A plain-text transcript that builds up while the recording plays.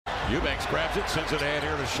Eubanks grabs it, sends it ahead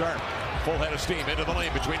here to Sharpe. Full head of steam into the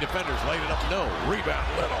lane between defenders. Laid it up, no. Rebound,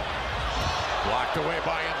 Little. Blocked away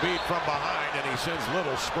by Embiid from behind, and he sends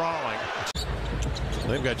Little sprawling.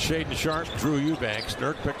 They've got Shaedon Sharpe, Drew Eubanks.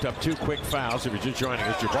 Nurk picked up 2 quick fouls. If you're just joining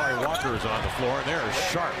us, Jabari Walker is on the floor, and there's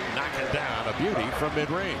Sharpe knocking down a beauty from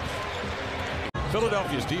mid-range.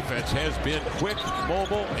 Philadelphia's defense has been quick,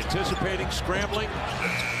 mobile, anticipating, scrambling.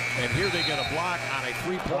 And here they get a block on a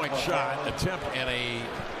 3-point shot attempt and a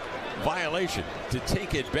violation to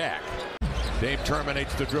take it back. Dame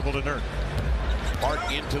terminates the dribble to Nurk.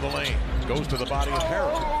 Hart into the lane. Goes to the body of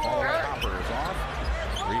Harrell. All the Hopper is off.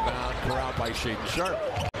 Rebound corralled by Shaedon Sharpe.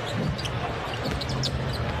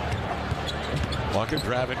 Walker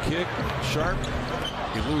drive and kick. Sharpe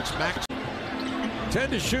eludes Max. 10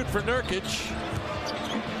 to shoot for Nurkic.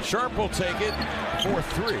 Sharpe will take it for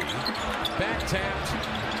 3. Back tapped.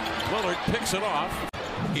 Lillard picks it off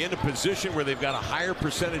in a position where they've got a higher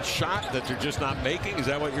percentage shot that they're just not making. Is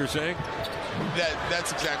that what you're saying?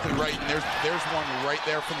 That's exactly right. And there's one right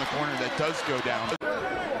there from the corner that does go down.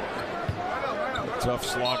 Tough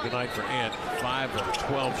slog tonight for Ant. 5 of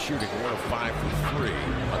 12 shooting, 1 of 5 for 3.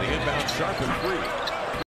 On the inbound, Sharpe and 3.